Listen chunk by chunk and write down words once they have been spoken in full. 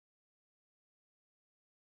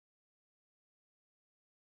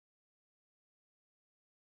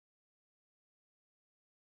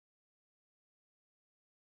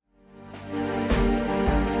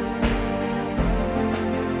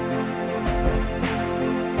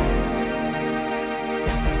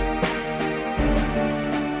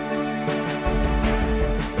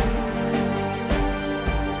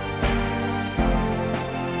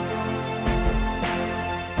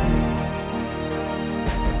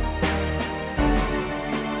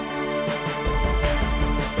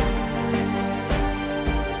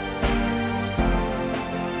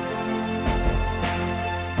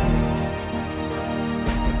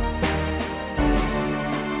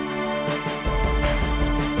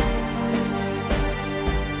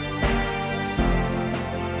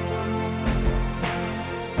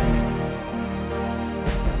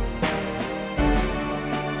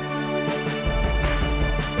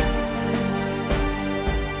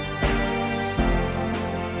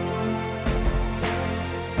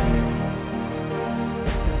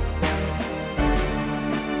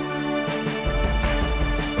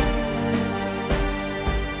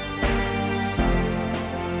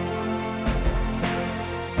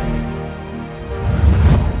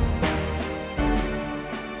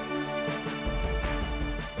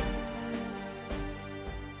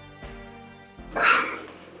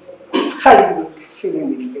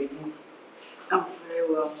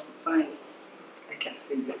well. Fine. I can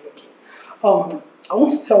see you looking. I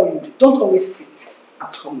want to tell you, don't always sit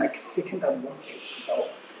at home like sitting at one place. You know?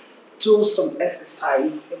 Do some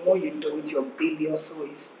exercise. The more you do it, your baby also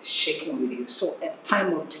is shaking with you. So at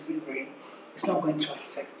time of delivery, it's not going to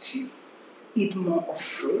affect you. Eat more of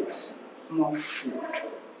fruit, more food.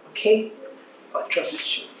 Okay? But trust me,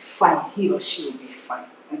 she'll be fine. He or she will be fine.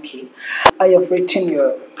 Okay? I have written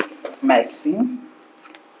your medicine.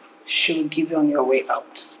 She will give you on your way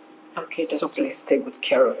out. Okay, so please take good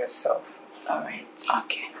care of yourself. All right.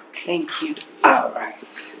 Okay. Thank you. All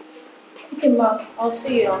right. Okay, Ma. I'll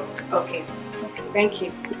see you out. Okay. Okay. Thank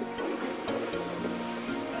you.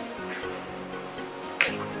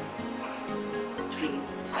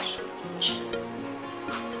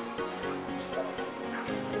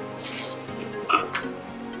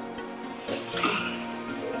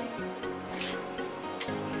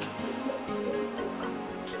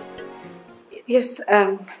 Yes,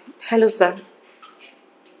 hello, sir.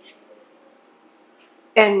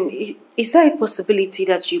 Is there a possibility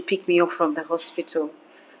that you pick me up from the hospital?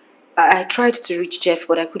 I tried to reach Jeff,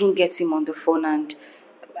 but I couldn't get him on the phone, and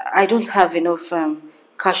I don't have enough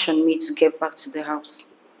cash on me to get back to the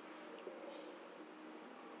house.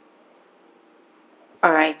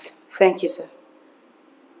 All right. Thank you, sir.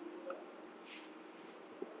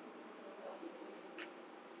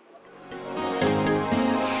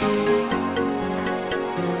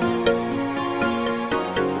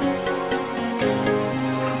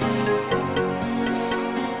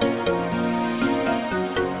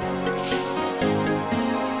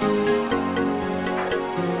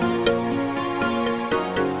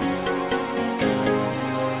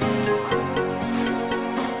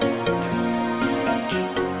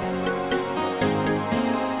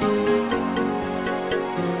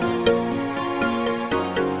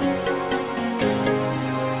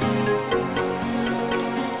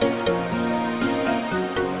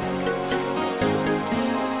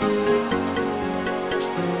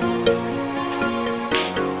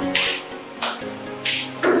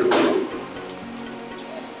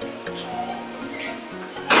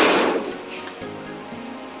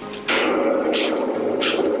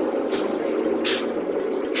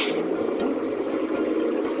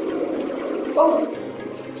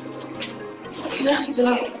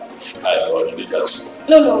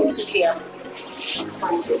 No, it's okay. I'm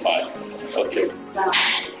fine. You're fine? Okay. Yes,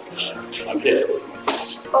 I'm here.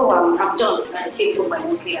 Oh, I'm done. I came for my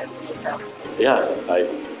monthly antenatal. Yeah,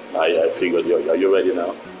 I figured are you ready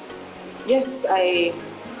now? Yes,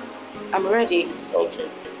 I'm ready. Okay.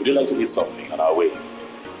 Would you like to eat something on our way?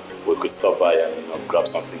 We could stop by and grab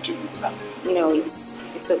something to eat. No,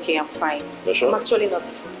 it's okay. I'm fine. You're sure? I'm actually not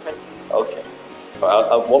a food person. Okay.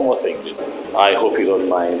 One more thing, please. I hope you don't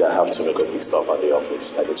mind. I have to make a quick stop at the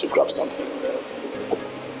office. I need to grab something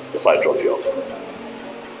if I drop you off.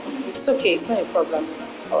 It's okay. It's not a problem.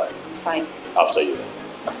 All right. I'm fine. After you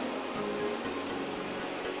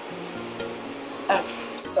then.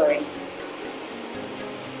 Sorry.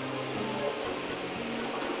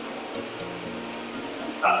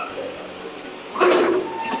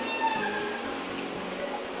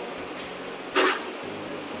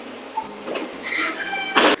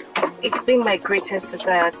 It's been my greatest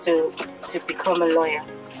desire to become a lawyer,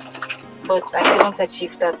 but I couldn't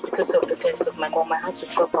achieve that because of the death of my mom. I had to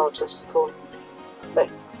drop out of school. But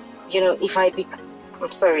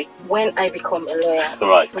when I become a lawyer,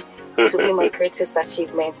 right, it will be my greatest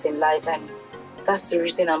achievement in life, and that's the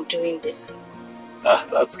reason I'm doing this.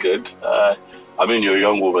 That's good. I mean, you're a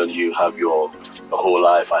young woman. You have your whole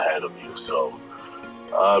life ahead of you, so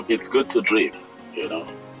it's good to dream.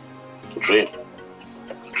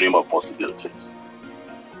 Dream of possibilities.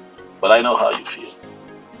 But I know how you feel.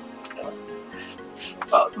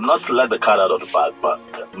 Not to let the cat out of the bag, but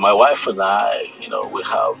my wife and I, we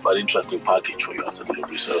have an interesting package for you after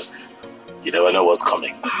delivery, so you never know what's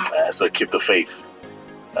coming. So keep the faith,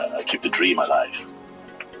 keep the dream alive.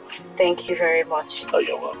 Thank you very much. Oh,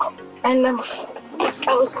 you're welcome. And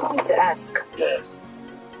I was going to ask. Yes.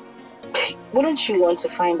 Wouldn't you want to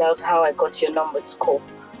find out how I got your number to call?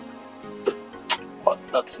 But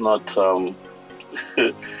that's not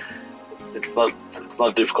it's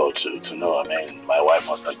not difficult to know. I mean, my wife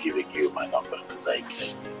must have given you my number because I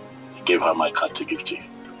gave her my card to give to you,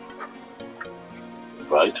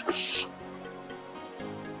 right?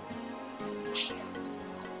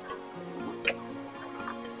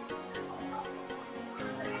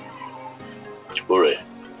 Ure.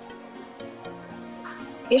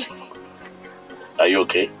 Yes. Are you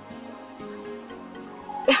okay?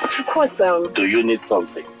 Of course. Do you need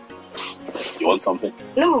something? You want something?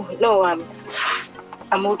 No.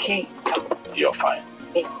 I'm okay. You're fine.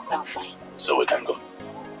 Yes, I'm fine. So we can go.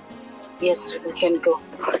 Yes, we can go.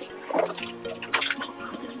 Right.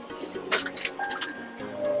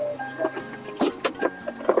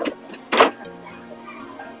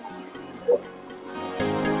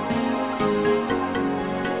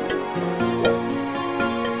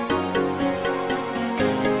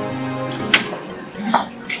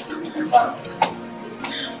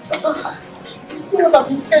 You see what I've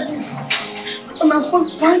been telling you? My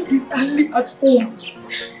husband is hardly at home.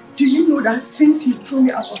 Do you know that since he threw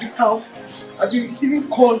me out of his house, I've been receiving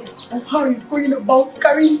calls of how he's going about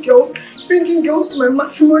carrying girls, bringing girls to my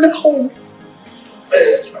matrimonial home.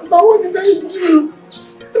 But what did I do?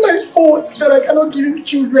 It's my fault that I cannot give him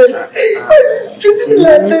children. Why is he treating me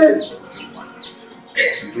like this?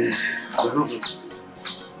 But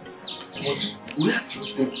where do you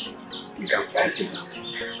think we can fight him now?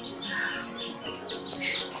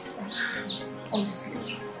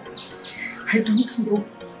 Honestly, I don't know.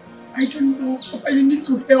 I don't know. Papa, you need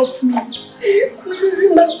to help me. I'm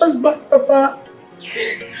losing my husband, Papa.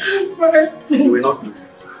 You will not lose him.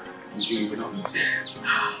 You will not lose him.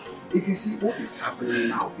 If you see what is happening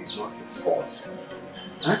now is not his fault.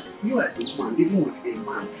 Huh? You as a man living with a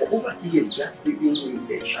man for over 3 years, just giving him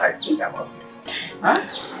a child. Think about it. Huh?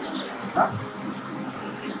 Huh?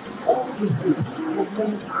 All these things, the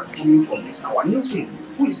problem are coming from this our new king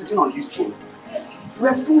who is sitting on his throne. We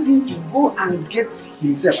have told him to go and get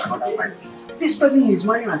himself another wife. This person he is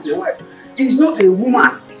marrying as a wife is not a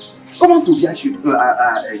woman. Come on to get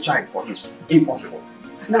a child for him. Impossible.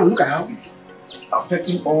 Now look at how it's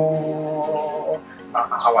affecting all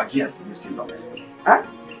our gears in this kingdom. Huh?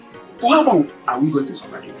 For how long are we going to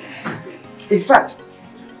suffer this? In fact,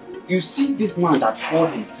 you see this man that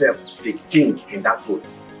called himself the king in that road.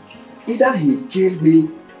 Either he kill me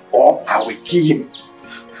or I will kill him.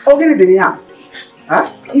 Okay, huh?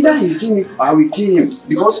 Either he kill me or I will kill him.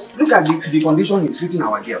 Because look at the condition he's treating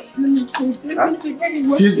our girls. Huh?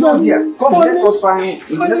 He's not there. Come, let us find.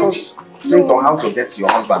 Let us think on how to get your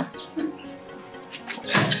husband.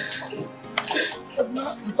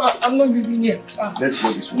 I'm not living here. Let's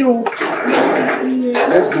go this way. No.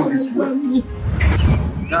 Let's go this way.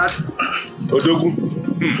 Odogu.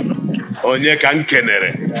 Onye kan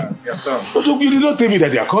kenere. Yes, sir. Odogu, you did not tell me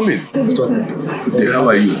that they are coming. Hey, how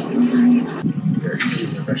are you?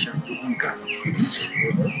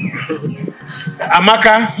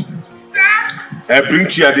 Amaka. Sir? Bring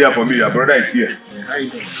chair there for me. Your brother is here. How you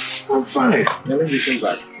doing? I'm fine. Let me get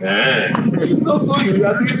back. So you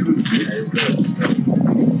are doing good.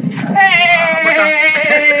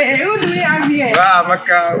 Hey! Who do we have here? Wow,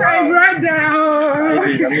 Maka. My brother. I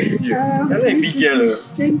miss you. You're a big girl.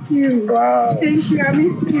 Thank you. Wow. Thank you. I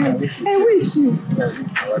miss you. Hey, wish you.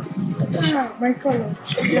 Ah, my color.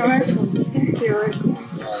 You're welcome. Thank you. Right.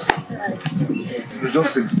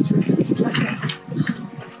 Just take the chair.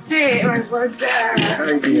 Hey, my brother. How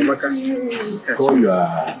you doing, Maka? Call your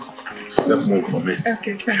that move for me.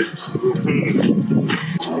 Okay, sir.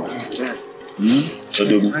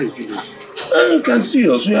 Odogu. You can see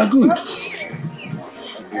us. We are good.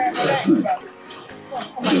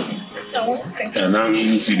 I want to thank you. And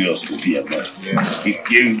I'm serious to be a man. He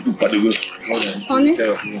came to Padogo. Honey?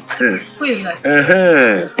 Who is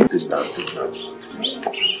that? Sit down, sit down.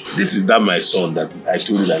 This is that my son that I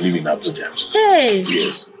told you that live in Abuja. Hey!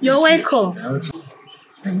 Yes. You're welcome.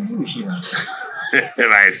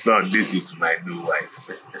 My son, this is my new wife.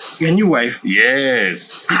 Your new wife?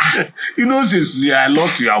 Yes. You know, since I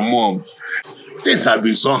lost your mom, things have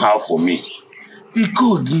been somehow for me. The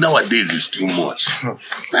cold nowadays is too much.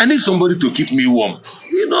 I need somebody to keep me warm.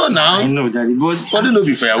 You know now. I know, Daddy, but But you know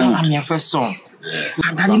be firewood. I'm your first son.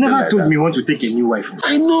 And Daddy never told me you want to take a new wife.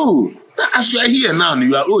 I know. As you are here now,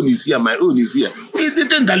 your own is here, my own is here. We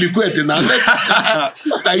didn't DIKEH now.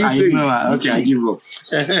 What are you saying? Know, okay, I give up.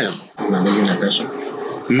 I'm living Natasha.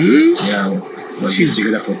 Yeah, we've been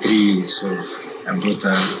together for 3 years, so I brought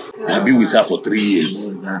her. I've been with her for 3 years.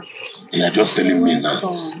 You are just telling me now.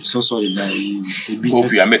 So sorry, that it's a business.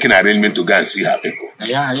 Hope you are making arrangement to go and see her people.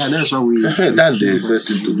 Yeah, that's what we. That's the first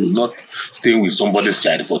thing to do, not staying with somebody's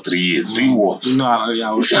child for 3 years. Doing what? You know,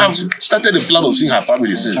 You should have started the plan of seeing her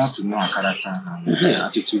family since. trying to know her character and her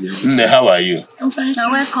attitude. Nne, how are you? I'm fine.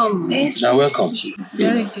 You're welcome. Now welcome.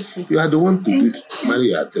 Very good. You are the one to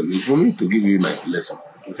marry her. Tell me for me to give you my blessing.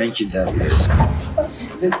 Thank you, Daddy. Let's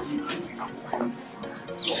see if we can find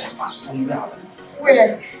your husband.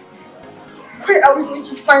 Where? Where are we going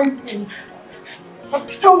to find him?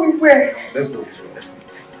 Tell me where. Let's go this way.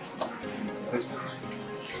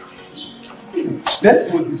 Let's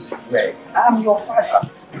go this way. I'm your father.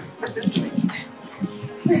 Listen to me.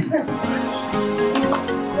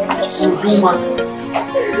 So human.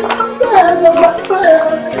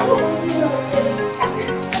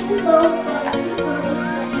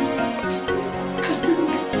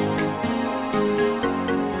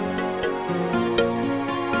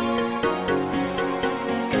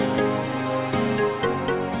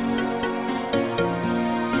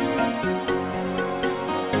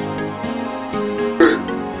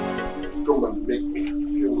 Come and make me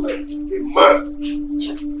feel like a man.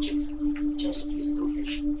 Jeff, please stop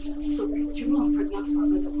this. So, you know I'm pregnant for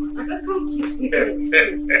another one. I can't keep sleeping.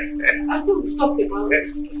 I think we've talked about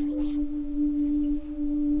this before. Please.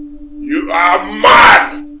 You are mad!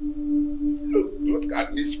 Look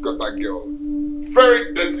at this gutter girl.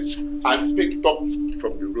 Very dirty and picked up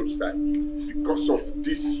from the roadside. Because of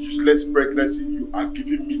this useless pregnancy, you are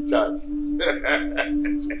giving me chance.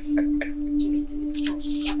 Jeff, please stop.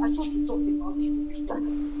 I thought we talked about this before.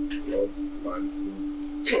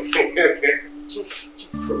 Jeff,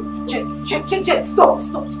 stop,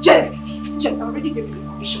 Jeff, I already gave you the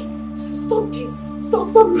permission. Stop this,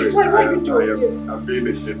 stop this, why are you doing this? I'm being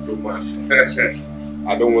a gentleman.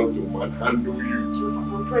 I don't want to manhandle you. Jeff,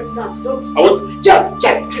 I'm pregnant, don't I want Jeff,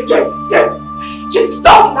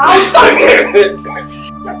 stop now, stop this!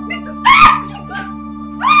 Jeff, please,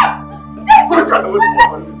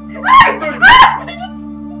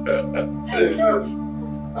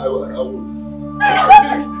 I will.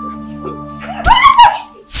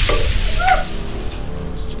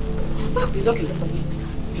 He's okay,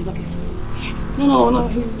 he's okay. No,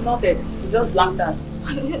 he's not dead. He's just blanked out.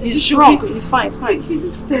 He's strong. He's fine. He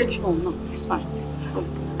looks dead. Oh no, he's fine.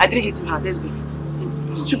 I didn't hit him hard. Let's go.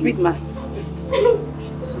 Stupid man.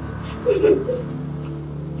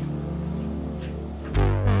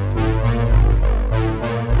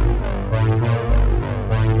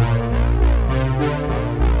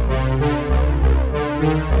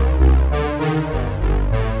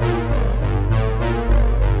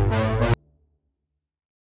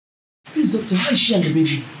 Please, doctor, how is she and the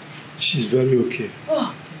baby? She's very okay.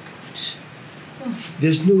 Oh, thank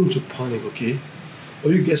There's no room to panic, okay?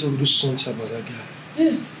 Or you guys will do something about that guy.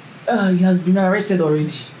 Yes, he has been arrested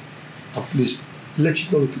already. And please, let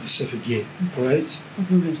it not repeat itself again, alright? No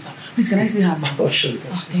problem, sir. Please, can I see her now? Oh, sure, you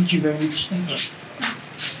can see. Thank you very much. Thank you.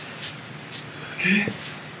 Okay.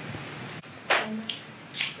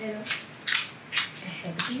 Hello.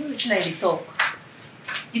 Do you listen to the talk?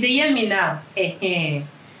 Did they hear me now?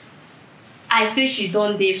 I say she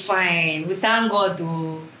don't dey fine. We thank God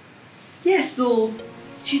though. Yes, so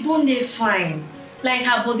she don't dey fine. Like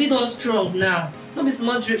her body don't strong now. No be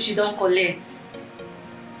small drip she don't collect.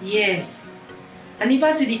 Yes. And if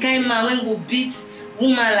I see the kind man when go beat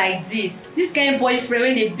woman like this kind boyfriend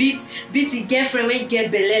when they beat the girlfriend when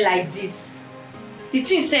get belle like this, the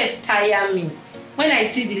thing self tire me. When I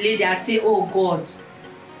see the lady, I say, oh God,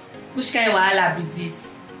 which kind of wahala be this?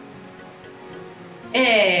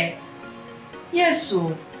 Yes,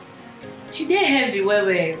 so she dey heavy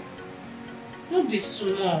well. No be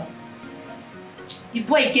small. The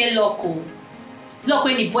boy get luck oh. Luck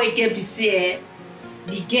when the boy get be say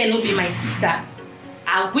the girl no be my sister.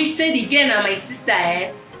 I wish say the girl na my sister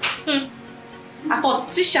I for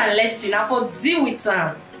teach her lesson, I for deal with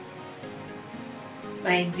her.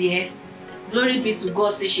 My dear, glory be to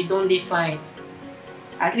God say she don't dey fine.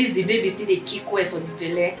 At least the baby still dey kick well for the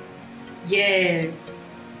belle. Yes.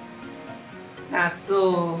 Na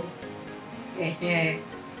so.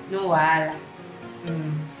 No wahala.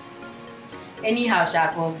 Anyhow,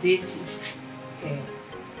 shall go update you.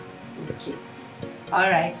 Okay.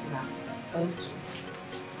 Alright now. Okay.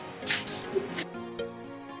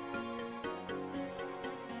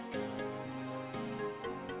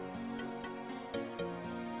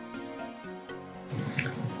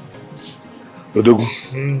 Odogu,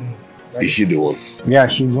 is she the one? Yeah,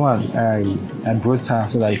 she's the one. I brought her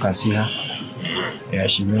so that you can see her. Yeah,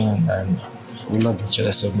 she's the one, and we love each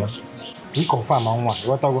other so much. You confirm on one.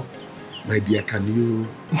 What are My dear, can you?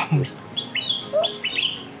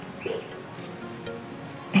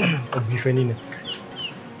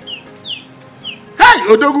 Hey,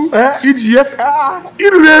 Odogu!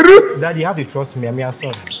 Daddy, you have to trust me. I'm your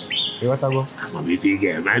son. What are I'm a big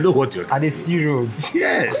girl. I know what you're Are they zero?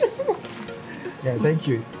 Yes. Yeah, thank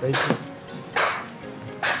you.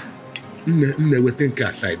 We think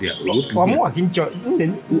aside there. I'm walking. You want to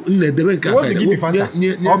give me Fanta?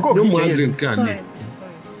 I'll go.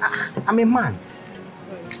 I'm a man.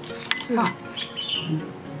 Sorry.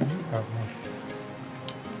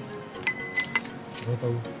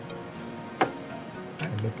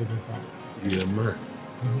 You're a man.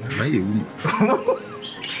 Am I a woman?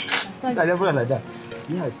 I never like that.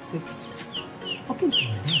 Yeah, take. Okay, to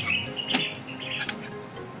my dad.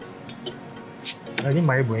 I need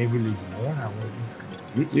my boy village.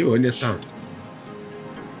 You understand?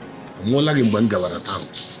 I'm more like in Bangavara town.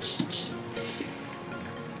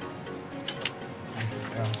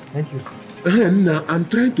 Thank you. And I'm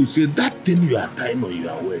trying to say that thing you are tying on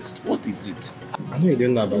your waist. What is it? I know you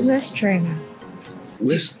don't know about It's waist trainer.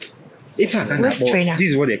 Waist? If I can Waist trainer.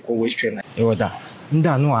 This is what they call waist trainer. No,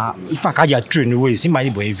 if I can train waist in my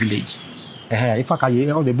boy village. If I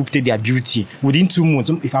can all the book take their beauty within 2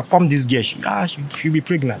 months, if I pump this girl, she'll be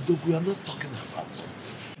pregnant. Look, we are not talking about.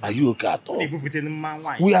 Are you okay at all?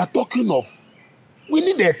 We are talking of. We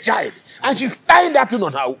need a child, and she's tying that thing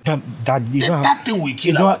on her. That thing will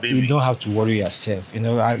kill our baby. You don't have to worry yourself. You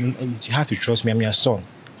know, you have to trust me. I'm your son.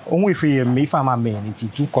 Only if I'm a man,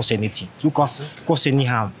 it won't cause anything. It won't cause any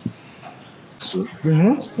harm. So,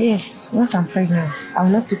 Yes, once I'm pregnant, I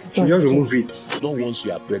will not put it on. You just remove it. not once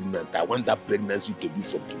you are pregnant. I want that pregnancy to be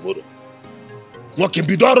from tomorrow. What can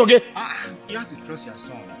be done, okay? You have to trust your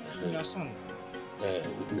son. Your son.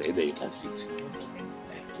 There you can sit.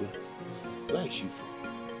 Where is she from?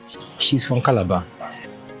 She's from Calabar.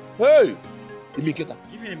 Hey! Imiketa.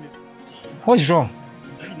 What's wrong?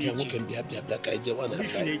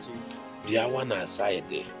 One aside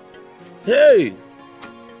there. Hey!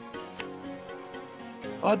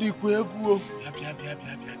 Welcome.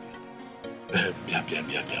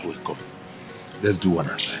 Let's do one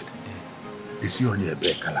aside. Is she on your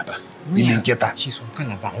bed, Calabar? Imiketa. She's from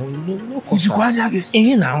Calabar. No, Did you go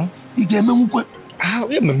again? Now. You gave me one.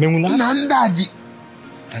 Nandaji.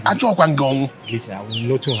 Listen,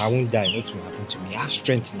 nothing, I won't die. Nothing will happen to me. I have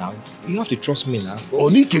strength now. You have to trust me now.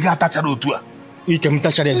 Only can get attached to her. You can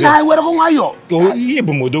touch her. I will go ayo. Go, you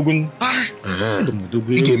be modogun. You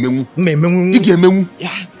gave me. You gave me.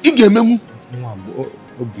 You gave me.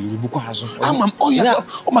 Oh yeah.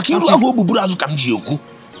 Oh my kid, I go buburazu kamjioku.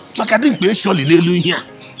 Like I didn't pay surely here.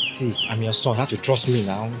 See, I'm your son. You have to trust me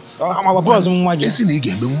now. I'm boss. Yes, you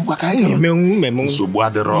gave me. So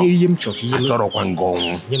boadero. Yem chok.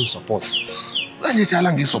 Yem support. When you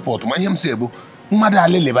tell give support, my yem sebo. Mother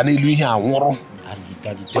lele bana ilu here aworo.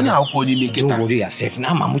 Daddy. Don't worry yourself. Now,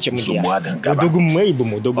 I'm much more. So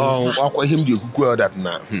boadero. Oh, I him the cook that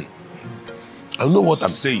now. I know what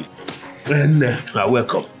I'm saying. And you're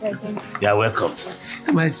welcome. You're welcome.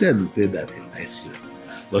 My son said that he likes you.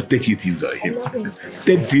 But take it easy on him.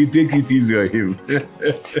 Take it easy on him.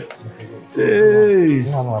 Hey.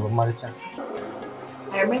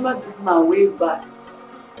 I remember this man way back,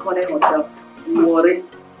 Corner Hotel, Warren.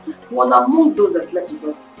 He was among those that slept with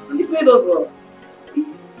us. And he played us well.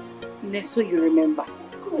 So you remember.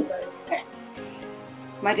 Of course,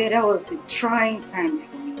 My dear, that was a trying time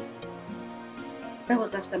for me. That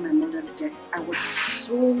was after my mother's death. I was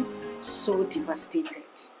so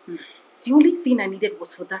devastated. The only thing I needed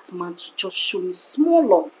was for that man to just show me small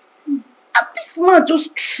love. And this man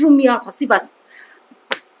just threw me out as if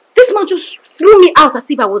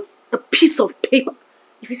I was a piece of paper.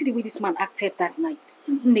 If you see the way this man acted that night,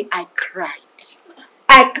 I cried.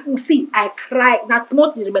 I cried. That's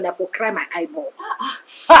not to remember for cry my eyeball.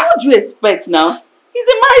 What do you expect now? He's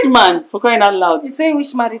a married man, for crying out loud. You say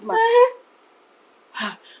which married man?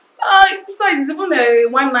 Besides, it's even a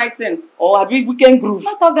one night thing or a big weekend groove.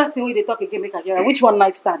 Not all that thing where they talk again, make a hear. Which one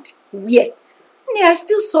night stand? Where? I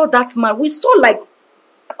still saw that man. We saw like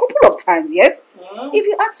a couple of times, yes? If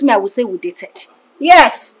you ask me, I would say we dated.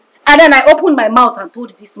 Yes. And then I opened my mouth and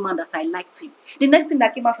told this man that I liked him. The next thing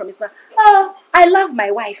that came out from his mouth, I love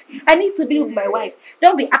my wife. I need to be with my wife.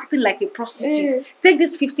 Don't be acting like a prostitute. Take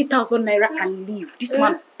this 50,000 naira and leave. This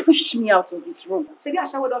man pushed me out of his room. So I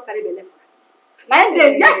showered up, carry the and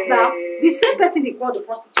then, yes, now, the same person he called the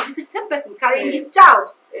prostitute is the same person carrying his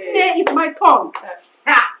child. It's my tongue.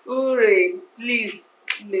 Ure, please,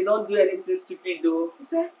 they don't do anything stupid though.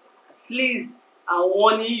 Please, I'm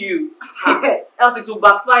warning you. Else it will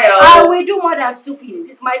backfire. I will do more than stupid.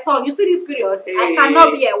 It's my tongue. You see this period? I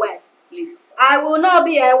cannot be a West. Please. I will not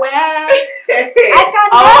be a West. I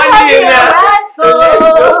cannot be a West. Oh.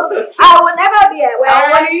 I will never be a West.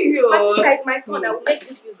 My sister is my tongue. I will make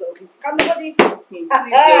good use of it. Can nobody?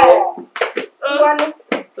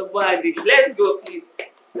 So, buddy, let's go, please.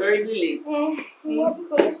 You're already late.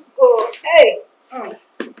 Let's go. Hey.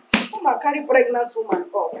 Come and carry pregnant woman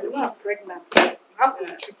up. You're not pregnant. You have to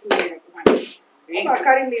treat me like one. Come and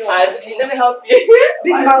carry me up. Let me help you.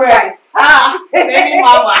 Big man wife. Baby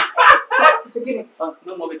mama. So give me.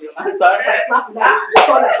 No more video. I'm sorry. If I slap you now, you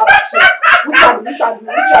call like Which one?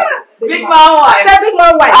 Big man wife. Say big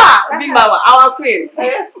man wife. Big mama, our queen.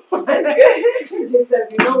 She said,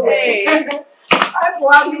 you know what? I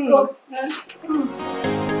want to go.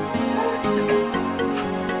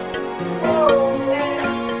 Oh, man.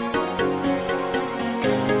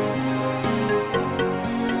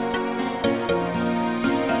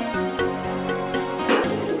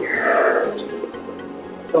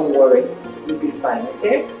 worry. You'll be fine,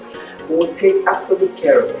 okay? We'll take absolute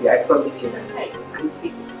care of you. I promise you that.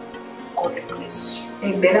 Auntie, God bless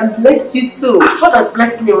you. Amen. And bless you too. God has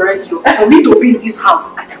blessed me already. For me to be in this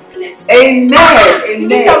house, I am blessed. Amen. Amen.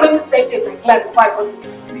 Did you see how many staircases I climbed before I got to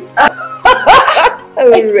this place?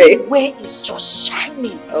 Everywhere is just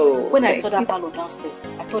shining. Oh, when I saw that parlor downstairs,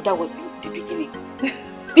 I thought that was the beginning.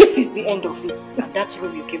 This is the end of it. And that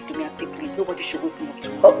room you gave to me, Auntie, please, nobody should wake me up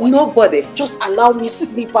tomorrow. Oh, nobody. Just allow me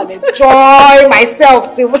sleep and enjoy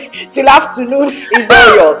myself till afternoon. It's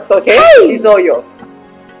all yours, okay? It's all yours.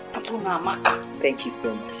 Thank you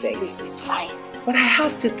so much. This is fine. But I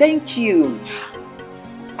have to thank you.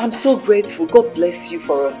 I'm so grateful. God bless you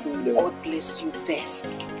for us, Ulo. God bless you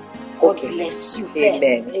first. God bless you Amen.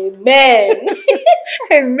 first. Amen.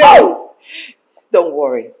 Amen. Oh. Don't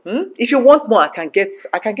worry. If you want more, I can get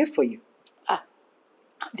for you.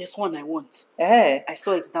 There's one I want. I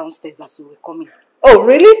saw it downstairs as we were coming. Oh,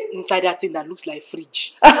 really? Inside that thing that looks like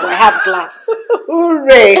fridge. But I have glass.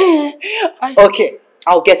 Hooray! Okay,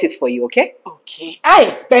 I'll get it for you, okay? Okay.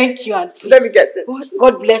 Thank you, Auntie. Let me get it.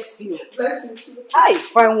 God bless you.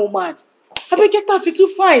 Fine woman. I beg get that, you too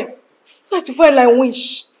fine. So to find like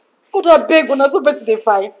wish. God, I beg when I so best they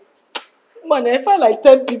find. Man, I find like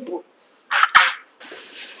 10 people.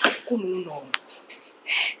 Come on.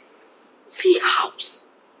 See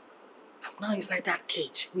house. I'm now inside that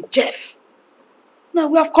cage with Jeff. Now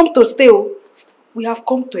we have come to stay. We have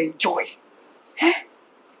come to enjoy.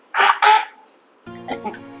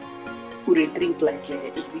 We will drink like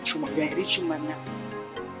a rich woman. You are a rich woman now.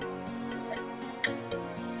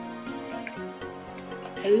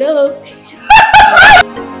 Hello.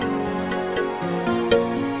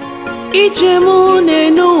 Ijemune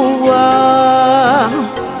nuwa,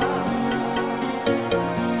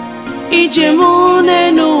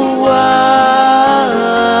 Ijemune nuwa.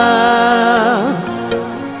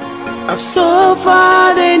 I've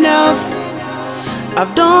suffered enough.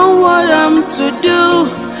 I've done what I'm to do,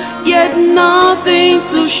 yet nothing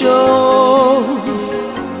to show.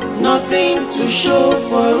 Nothing to show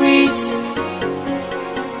for it.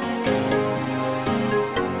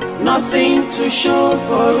 Nothing to show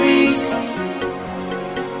for it.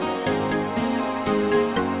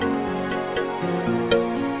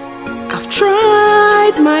 I've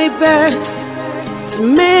tried my best to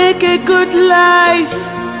make a good life.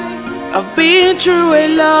 I've been through a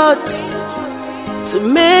lot to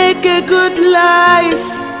make a good life.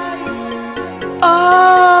 Oh,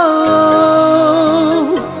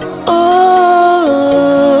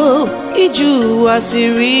 Iju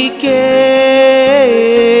asirike.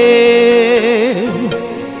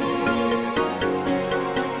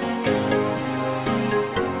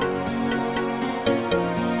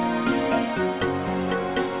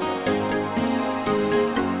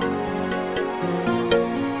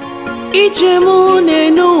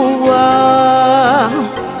 Ijemune nuwa,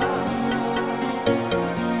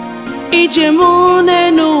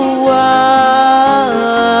 Ijemune nuwa.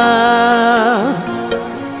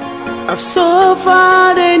 I've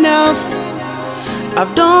suffered enough.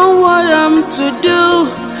 I've done what I'm to do,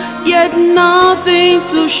 yet nothing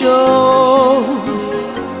to show.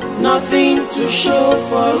 Nothing to show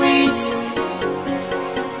for it.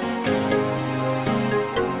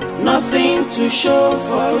 Nothing to show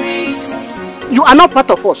for it. You are not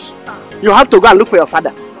part of us. You have to go and look for your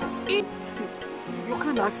father. You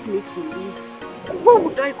can't ask me to leave. Where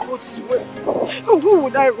would I go to? Who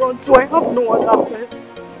would I run to? I have no other person.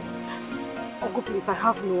 Uncle, please, I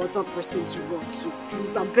have no other person to run to.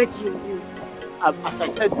 Please, I'm begging you. As I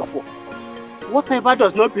said before, whatever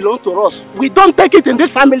does not belong to us, we don't take it in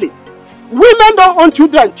this family. Women don't own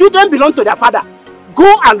children. Children belong to their father.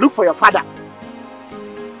 Go and look for your father.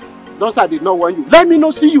 Those I did not want you. Let me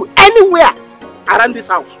not see you anywhere around this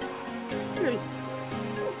house. Let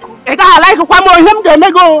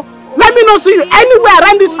me not see you anywhere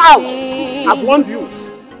around this house. I've warned you.